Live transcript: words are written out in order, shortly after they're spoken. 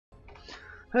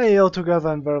Hey all together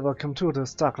and very welcome to the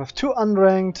StarCraft 2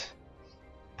 Unranked.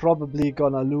 Probably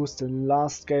gonna lose the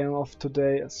last game of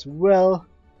today as well,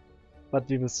 but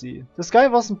we will see. This guy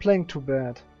wasn't playing too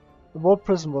bad. The Vault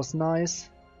Prison was nice.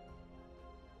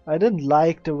 I didn't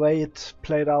like the way it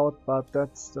played out, but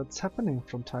that's happening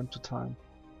from time to time.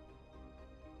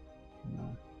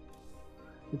 No.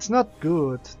 It's not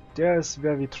good. There's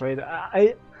where we trade.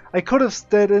 I could have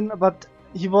stayed in, but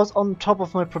he was on top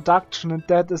of my production, and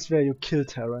that is where you kill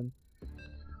Terran.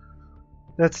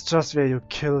 That's just where you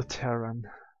kill Terran.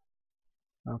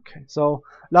 Okay, so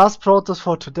last protest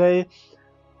for today.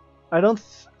 I don't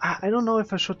know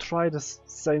if I should try the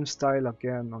same style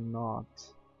again or not.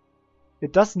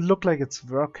 It doesn't look like it's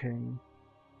working.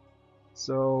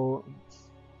 So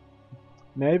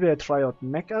maybe I try out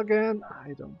mech again. I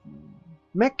don't know.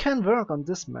 Mech can work on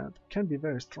this map. It can be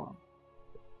very strong.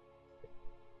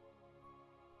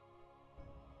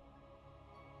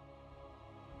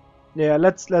 Yeah,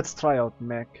 let's try out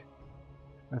mech.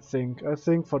 I think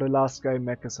for the last guy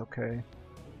mech is okay.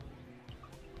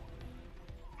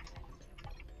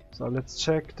 So let's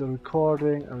check the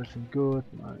recording. Everything good,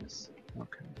 nice.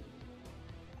 Okay.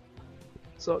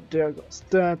 So there goes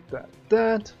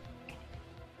that.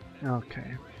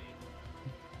 Okay.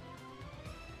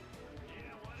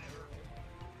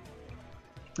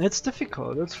 It's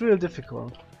difficult. It's real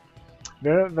difficult.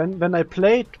 When I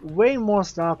played way more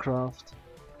StarCraft,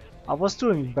 I was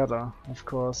doing better, of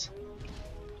course.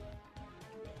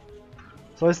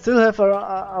 So I still have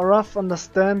a rough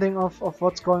understanding of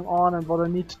what's going on and what I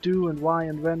need to do and why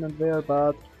and when and where,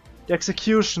 but the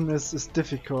execution is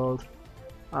difficult.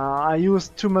 I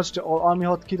used too much the all army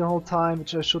hotkey the whole time,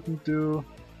 which I shouldn't do.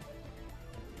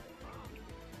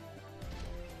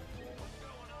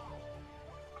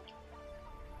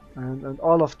 And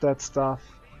all of that stuff,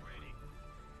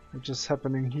 which is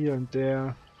happening here and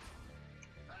there.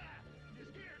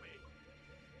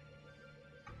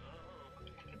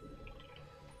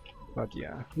 But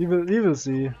yeah, we will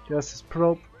see. There's his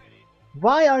probe.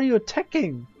 Why are you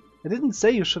attacking? I didn't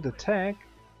say you should attack.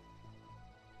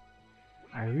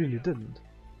 I really didn't.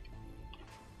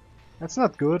 That's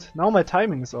not good. Now my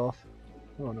timing is off.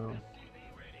 Oh no.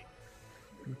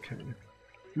 Okay.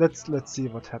 Let's see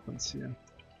what happens here.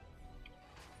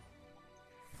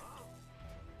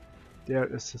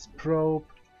 There is his probe.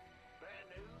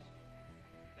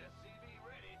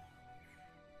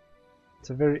 It's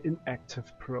a very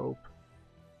inactive probe.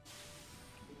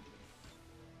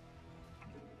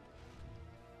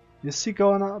 Is he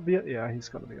gonna be? Yeah, he's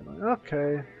gonna be annoying.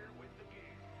 Okay.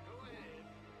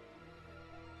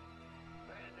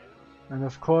 And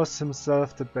of course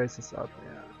himself the base is up.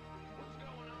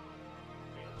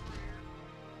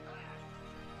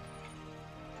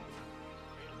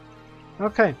 Yeah.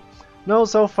 Okay. No,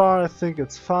 so far I think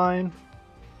it's fine.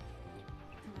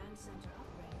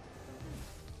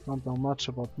 Don't know much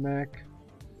about mech.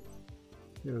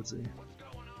 We'll see.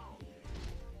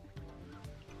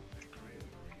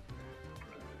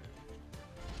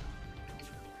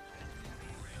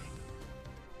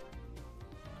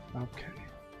 Okay.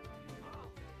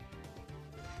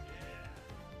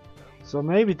 So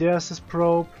maybe there's his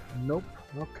probe. Nope.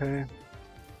 Okay.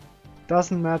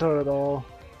 Doesn't matter at all.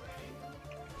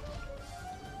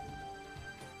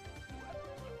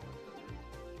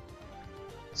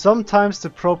 Sometimes the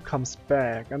probe comes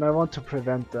back, and I want to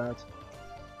prevent that.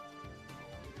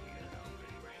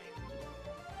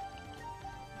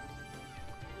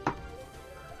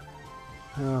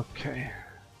 Okay.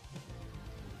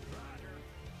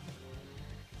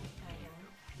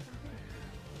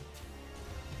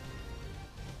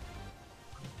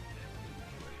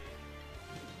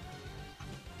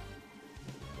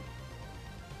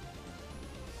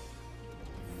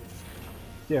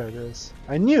 There it is.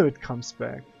 I knew it comes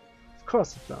back. Of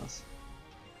course it does.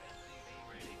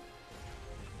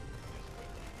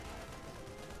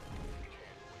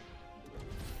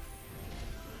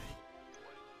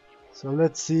 So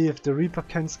let's see if the Reaper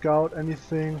can scout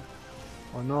anything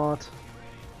or not.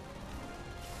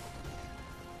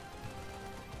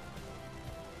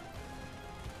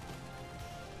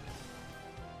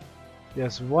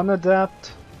 Yes, one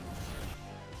adapt.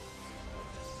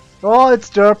 Oh, it's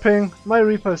derping. My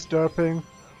Reaper is derping.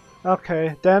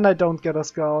 Okay, then I don't get a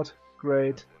scout.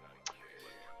 Great.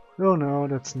 Oh no,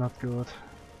 that's not good.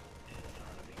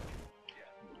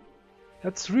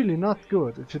 That's really not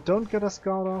good. If you don't get a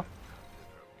scout off,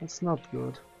 that's not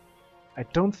good. I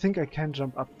don't think I can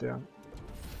jump up there.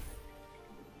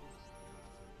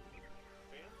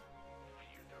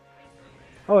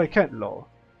 Oh, I can't low.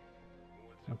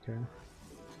 Okay.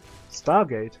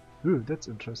 Stargate. Ooh, that's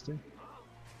interesting.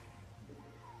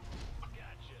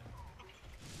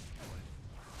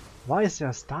 Why is there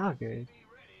a Stargate?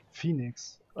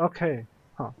 Phoenix. Okay.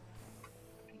 Huh.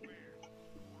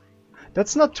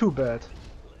 That's not too bad.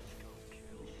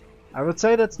 I would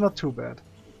say that's not too bad.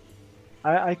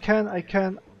 I can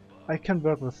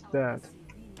work with that.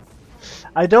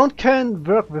 I don't can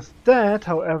work with that,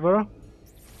 however.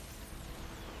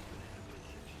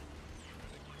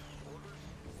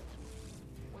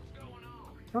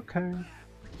 Okay.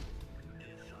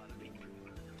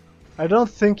 I don't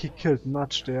think he killed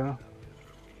much there.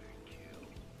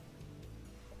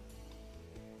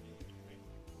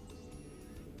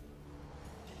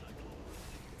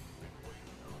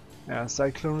 Ja,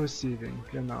 Cyclone Receiving,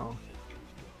 genau.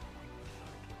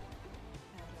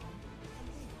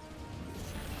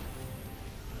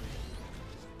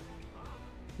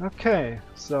 Okay,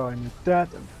 so I need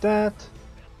that and that.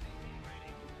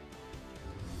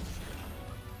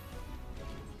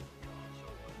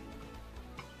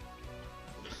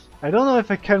 I don't know if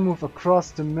I can move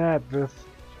across the map with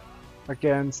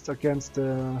against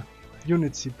the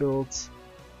Unity builds.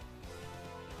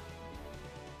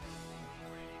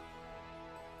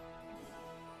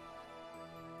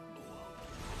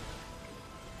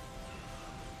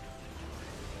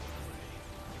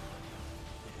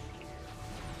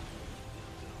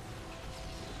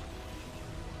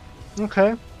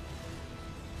 Okay.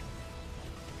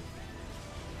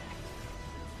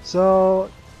 So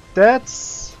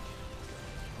that's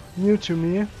new to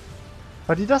me,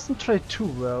 but he doesn't trade too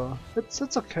well. It's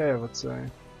okay, I would say.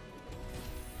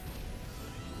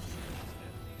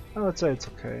 I would say it's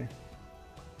okay.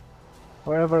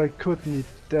 However, I could need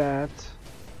that.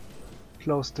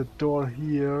 Close the door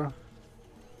here.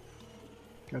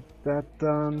 Get that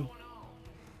done.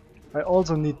 I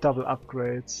also need double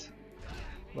upgrades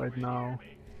right now.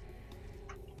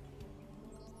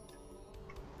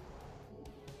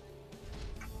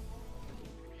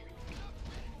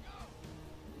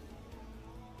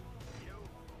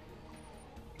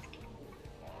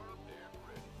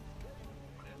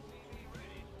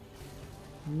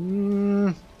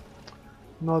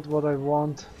 Not what I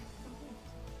want.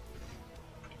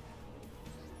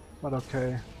 But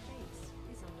okay.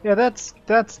 Yeah, that's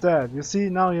that. You see,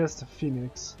 now he has the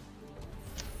Phoenix.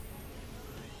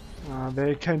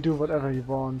 They can do whatever he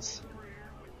wants.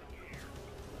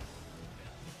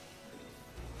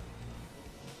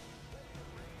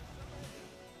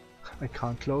 I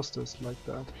can't close this like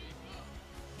that.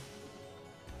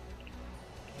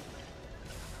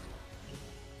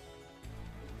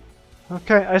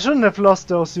 Okay, I shouldn't have lost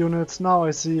those units, now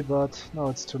I see, but now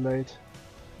it's too late.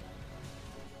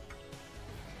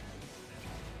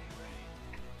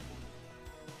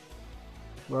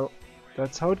 Well,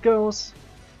 that's how it goes.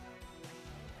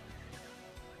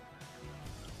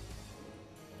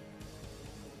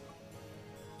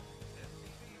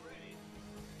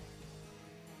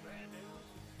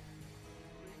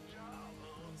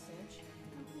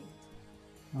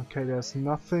 Okay, there's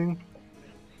nothing.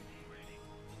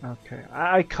 Okay,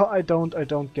 I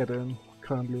don't get in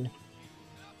currently.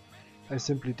 I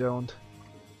simply don't.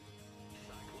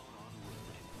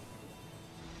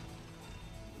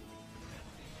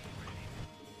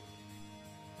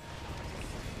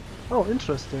 Oh,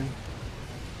 interesting.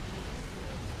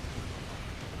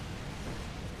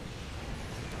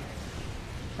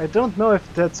 I don't know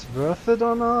if that's worth it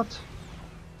or not.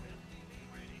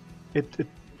 It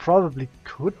probably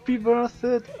could be worth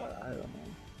it. I don't know.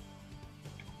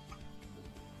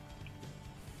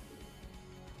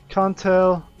 Can't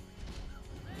tell.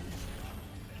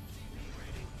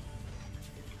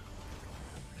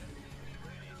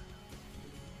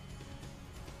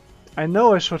 I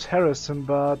know I should harass him,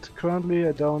 but currently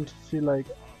I don't feel like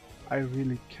I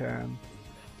really can.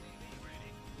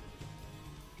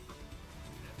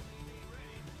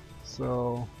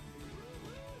 So,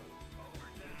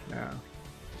 yeah.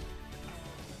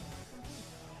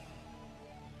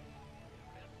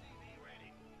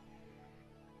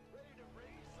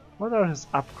 What are his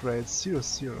upgrades?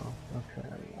 0-0. Okay,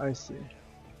 I see.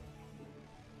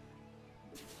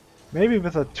 Maybe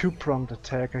with a two-pronged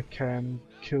attack I can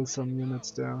kill some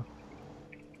units there.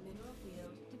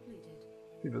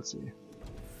 We will see.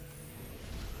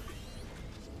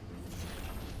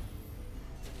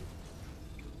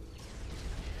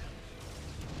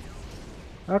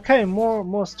 Okay,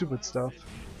 more stupid stuff.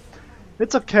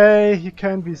 It's okay, he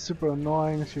can be super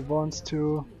annoying if he wants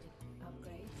to.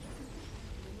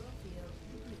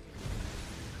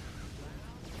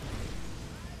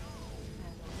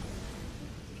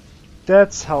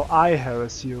 That's how I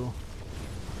harass you.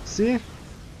 See?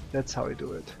 That's how I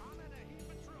do it.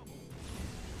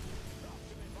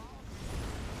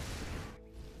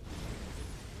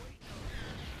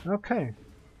 Okay.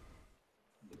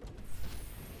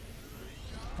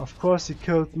 Of course he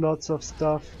killed lots of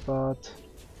stuff, but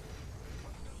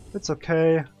it's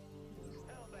okay.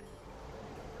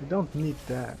 We don't need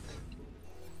that.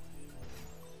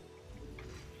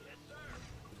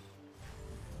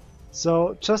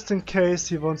 So, just in case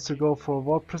he wants to go for a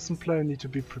War Prison play, I need to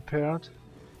be prepared.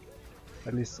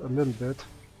 At least a little bit.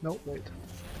 No, wait.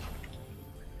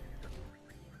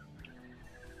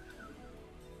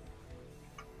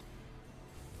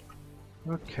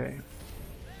 Okay.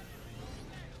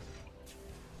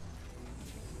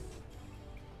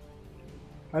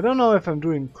 I don't know if I'm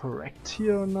doing correct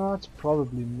here or not.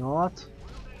 Probably not.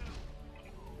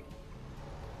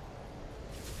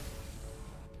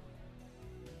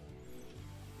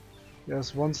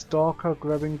 There's one stalker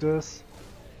grabbing this.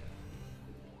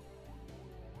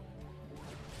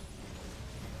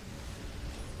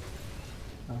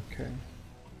 Okay.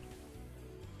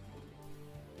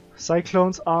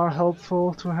 Cyclones are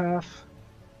helpful to have.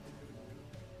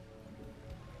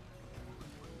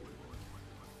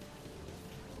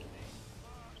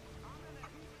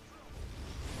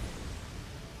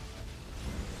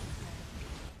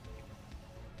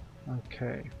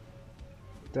 Okay.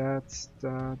 That's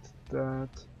that. Command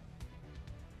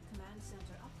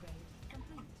center upgrade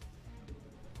complete.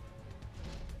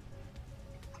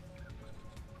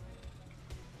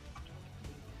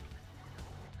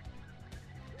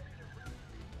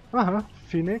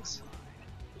 Phoenix.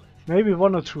 Maybe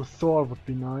 1 or 2 Thor would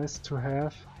be nice to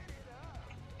have.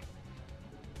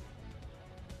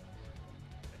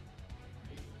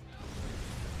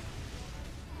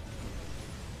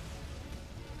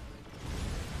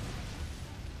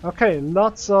 Okay,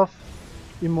 lots of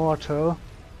Immortal.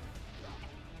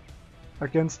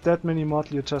 Against that many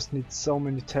Immortal you just need so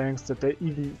many tanks that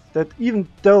even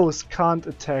those can't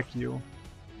attack you.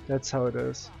 That's how it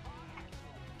is.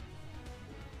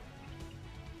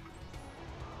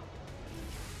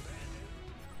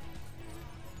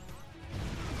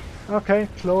 Okay,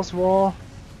 close wall.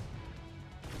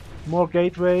 More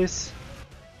gateways.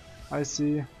 I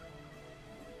see.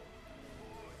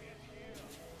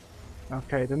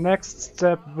 Okay, the next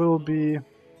step will be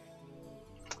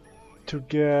to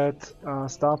get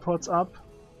starports up.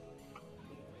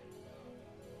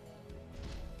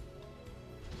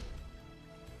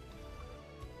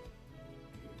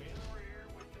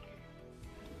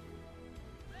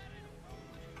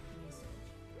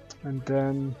 And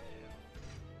then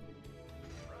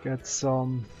get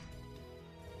some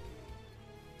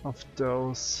of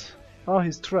those. Oh,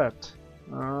 he's trapped.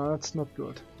 That's not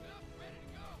good.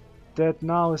 That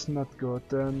now is not good.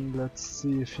 Then let's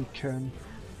see if he can.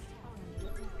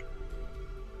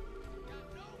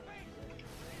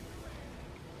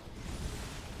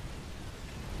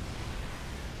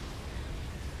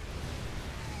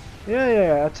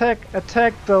 Yeah,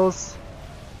 attack those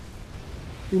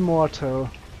Immortal.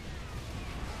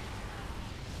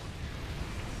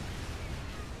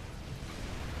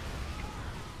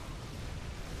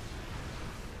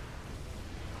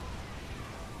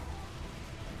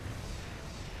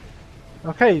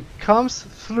 Okay, it comes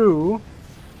through,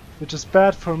 which is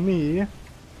bad for me,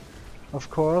 of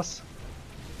course.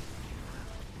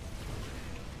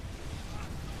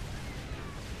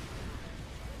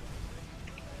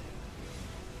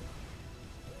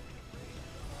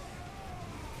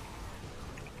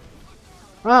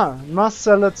 Mass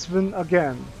Zealots win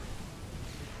again.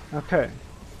 Okay.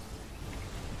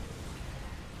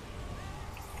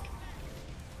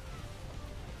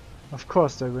 Of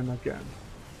course they win again.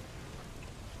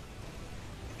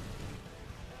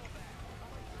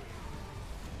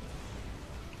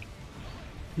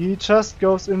 He just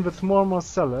goes in with more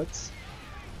Zealots.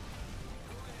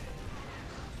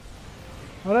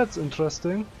 Oh, that's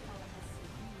interesting.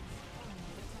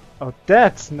 Oh,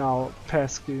 that's now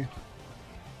pesky.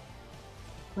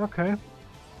 Okay.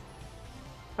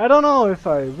 I don't know if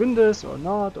I win this or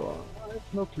not, or I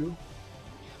have no clue.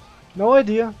 No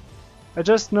idea. I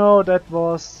just know that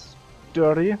was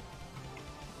dirty.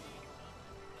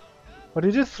 But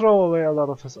he did throw away a lot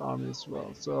of his army as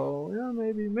well, so yeah,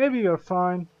 maybe you're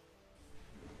fine.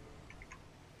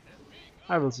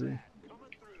 I will see.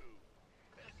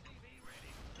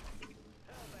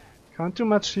 Can't do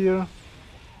much here.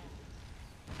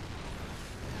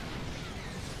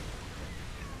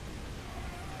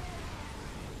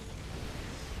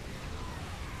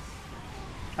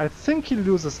 I think he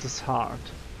loses this hard.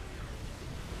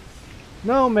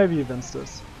 No, maybe he wins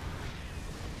this.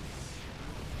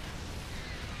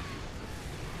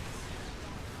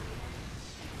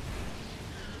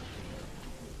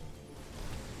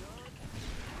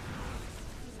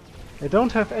 I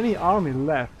don't have any army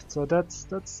left, so that's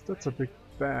a bit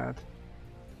bad.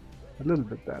 A little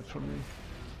bit bad for me.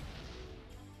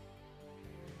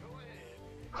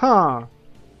 Huh.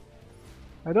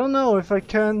 I don't know if I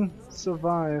can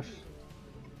survive.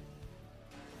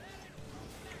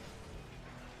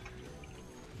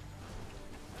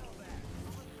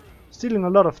 Dealing a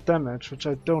lot of damage, which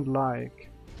I don't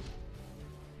like.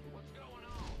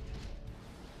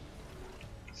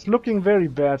 It's looking very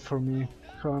bad for me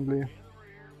currently.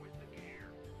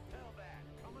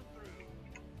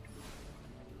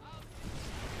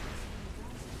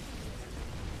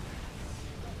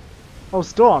 Oh,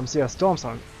 storms! Yeah, storms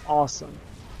are awesome.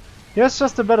 Yeah, it's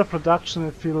just a better production,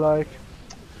 I feel like.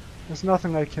 There's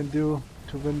nothing I can do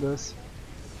to win this.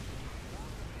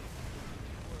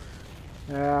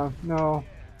 Yeah, no.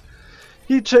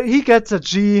 He gets a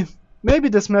G. Maybe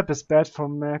this map is bad for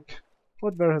Mac.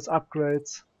 What were his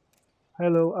upgrades?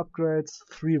 Hello, upgrades.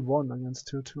 3-1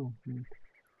 against 2-2.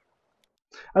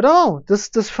 I don't know.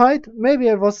 This fight, maybe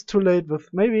I was too late with.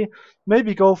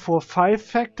 Maybe go for 5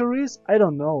 factories. I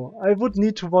don't know. I would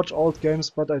need to watch old games,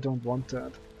 but I don't want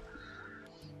that.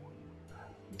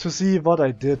 To see what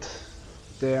I did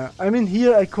there. I mean,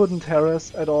 here I couldn't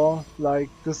harass at all. Like,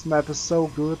 this map is so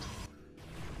good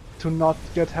to not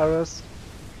get harassed.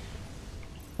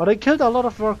 But I killed a lot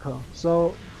of worker,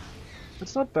 so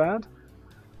it's not bad.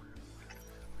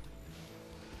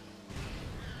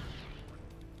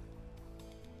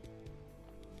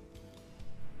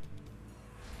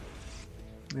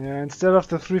 Yeah, instead of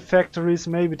the 3 factories,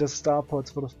 maybe the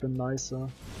starports would have been nicer.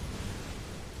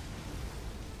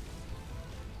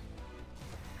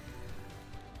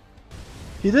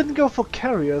 He didn't go for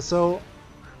carrier, so...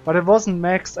 But it wasn't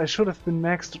maxed. I should have been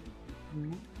maxed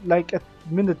like at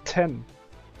minute 10.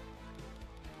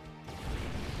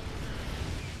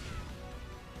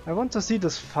 I want to see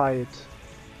this fight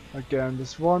again,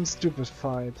 this one stupid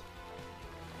fight.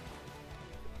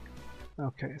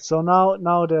 Okay, so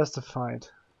now there's the fight.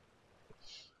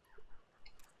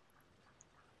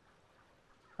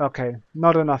 Okay,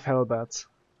 not enough hellbats.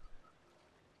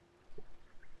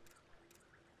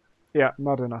 Yeah,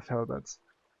 not enough hellbats.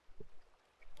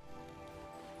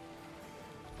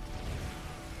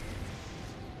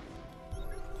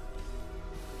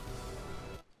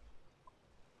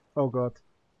 Oh god.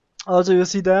 Also, you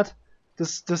see that?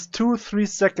 This 2-3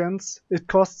 seconds it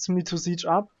costs me to siege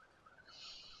up.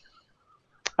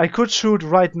 I could shoot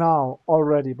right now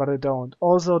already, but I don't.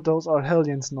 Also, those are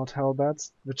Hellions, not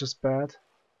Hellbats, which is bad.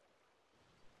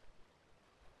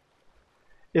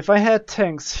 If I had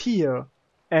tanks here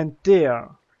and there,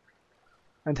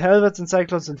 and Hellbats and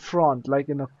Cyclones in front, like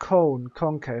in a cone,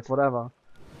 concave, whatever,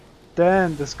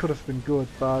 then this could have been good,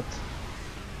 but...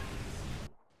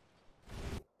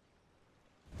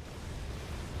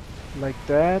 like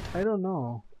that? I don't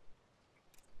know.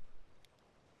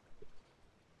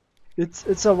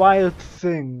 It's a wild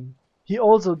thing. He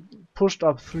also pushed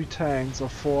up 3 tanks or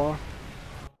 4.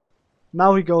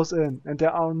 Now he goes in, and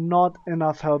there are not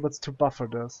enough Hellbats to buffer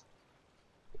this.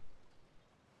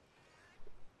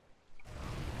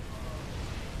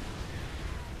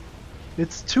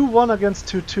 It's 2-1 against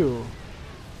 2-2.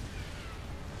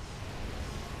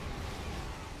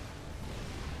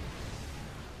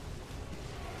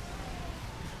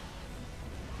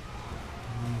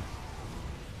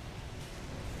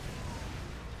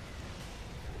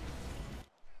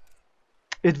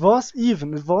 It was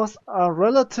even. It was a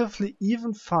relatively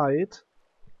even fight.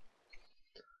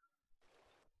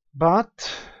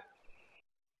 But...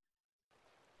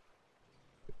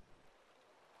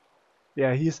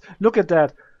 yeah, he's... look at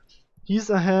that.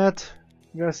 He's ahead.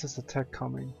 Where's his attack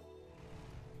coming?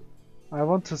 I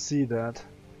want to see that.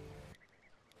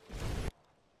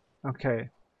 Okay.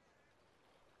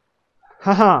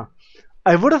 Haha.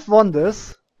 I would have won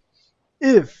this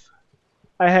if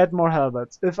I had more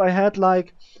Hellbats. If I had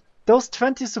like those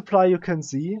 20 supply you can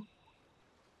see,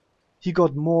 he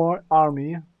got more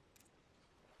army,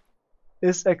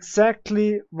 is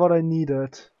exactly what I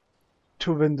needed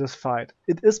to win this fight.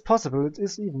 It is possible, it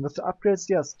is even with the upgrades,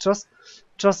 yes.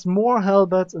 Just more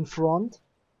Hellbats in front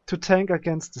to tank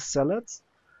against the Zealots.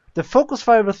 The focus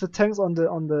fire with the tanks on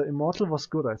the Immortal was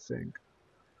good, I think.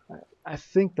 I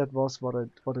think that was what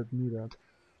it needed.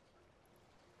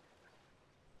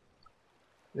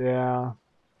 Yeah.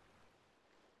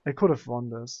 I could have won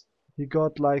this. He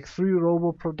got like 3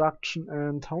 robo production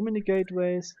and how many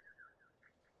gateways?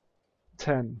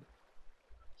 10.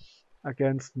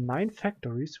 Against 9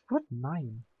 factories? What,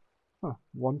 9? Huh,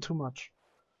 1 too much.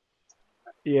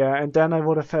 Yeah, and then I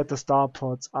would have had the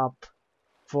starports up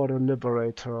for the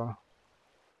Liberator.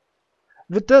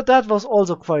 With that was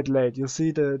also quite late. You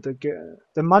see the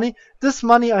money. This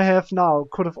money I have now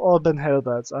could have all been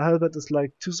Hellbats. A Hellbat is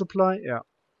like 2 supply. Yeah.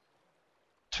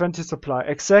 20 supply.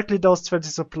 Exactly those 20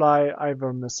 supply I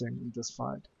were missing in this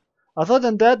fight. Other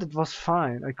than that, it was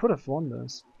fine. I could have won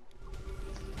this.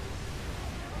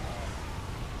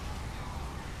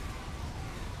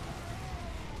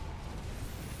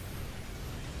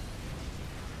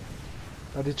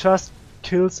 But he just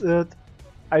kills it.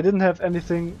 I didn't have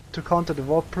anything to counter the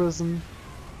warp prison.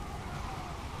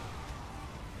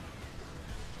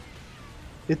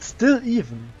 It's still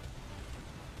even.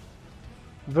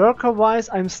 Worker wise,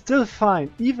 I'm still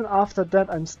fine. Even after that,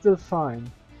 I'm still fine.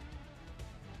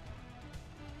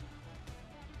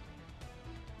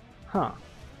 Huh.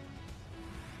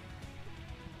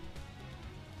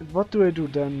 And what do I do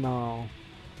then now?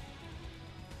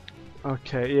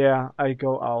 Okay, yeah, I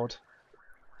go out.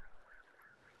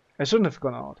 I shouldn't have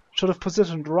gone out. Should have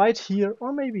positioned right here,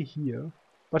 or maybe here.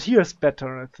 But here is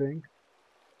better, I think.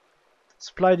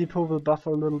 Supply depot will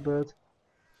buffer a little bit.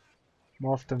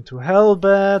 Morph them to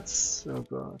Hellbats. Oh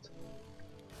god.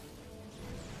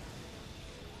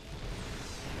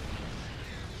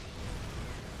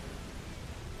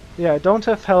 Yeah, I don't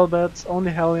have Hellbats,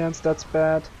 only Hellions, that's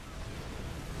bad.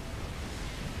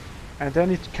 And then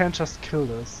it can just kill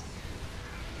this.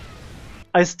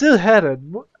 I still had it.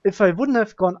 If I wouldn't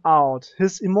have gone out,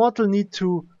 his Immortal need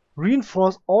to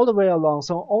reinforce all the way along,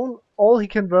 so all he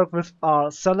can work with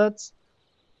are Zealots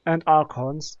and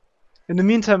Archons. In the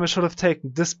meantime, I should have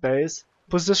taken this base,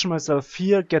 position myself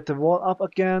here, get the wall up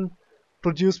again,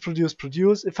 produce.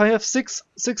 If I have six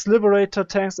Liberator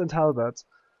tanks and Hellbats,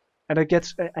 and I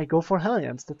go for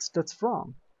Hellions, that's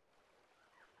wrong.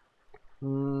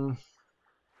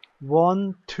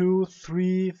 1, 2,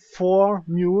 3, 4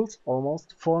 mules,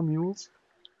 almost 4 mules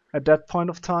at that point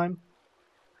of time.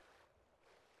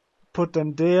 Put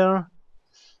them there.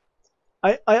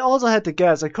 I also had the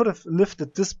gas. I could have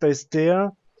lifted this base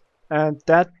there and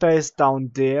that base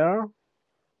down there.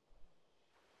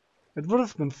 It would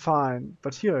have been fine,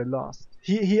 but here I lost.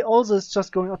 He also is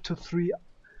just going up to 3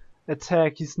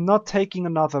 attack. He's not taking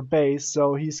another base,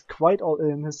 so he's quite all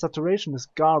in. His saturation is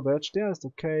garbage. There it's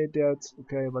okay, there it's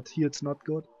okay, but here it's not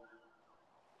good.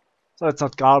 So it's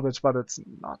not garbage, but it's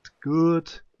not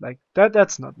good. Like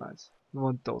that's not nice. We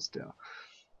want those there.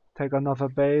 Take another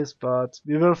base, but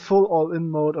we were full all-in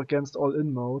mode against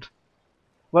all-in mode.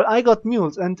 Well, I got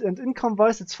mules, and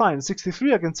income-wise it's fine.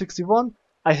 63 against 61.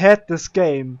 I had this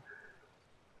game,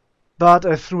 but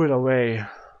I threw it away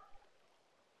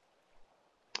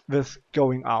with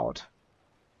going out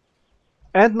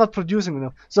and not producing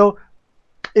enough. So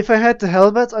if I had the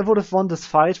Hellbats, I would have won this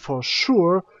fight for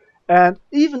sure. And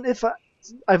even if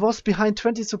I was behind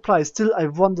 20 supplies, still I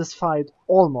won this fight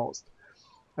almost.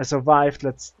 I survived,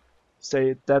 let's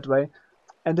say it that way.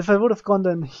 And if I would have gone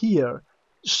then here,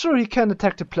 sure, he can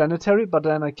attack the planetary, but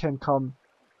then I can come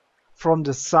from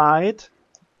the side,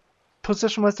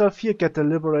 position myself here, get the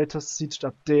Liberators sieged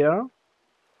up there.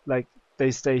 Like,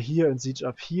 they stay here and siege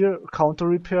up here, counter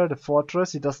repair the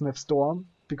fortress. He doesn't have Storm,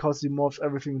 because he morphs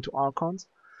everything into Archons.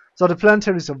 So the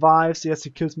planetary survives, yes, he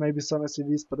kills maybe some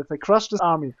SCVs, but if I crush this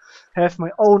army, have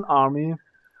my own army,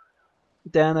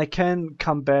 then I can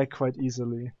come back quite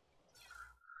easily.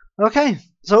 Okay,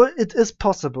 so it is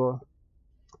possible.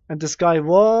 And this guy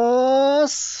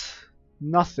was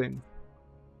nothing.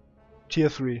 Tier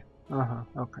 3.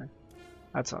 Okay.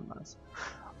 That's not nice.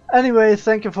 Anyway,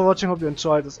 thank you for watching, hope you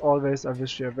enjoyed. As always, I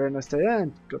wish you a very nice day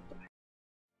and goodbye.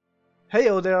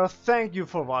 Heyo there, thank you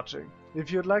for watching.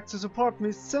 If you'd like to support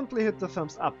me, simply hit the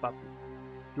thumbs up button.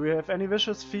 Do you have any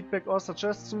wishes, feedback or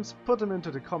suggestions? Put them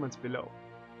into the comments below.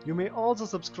 You may also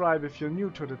subscribe if you're new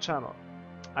to the channel.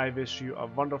 I wish you a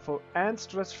wonderful and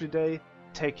stress-free day.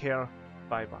 Take care.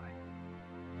 Bye bye.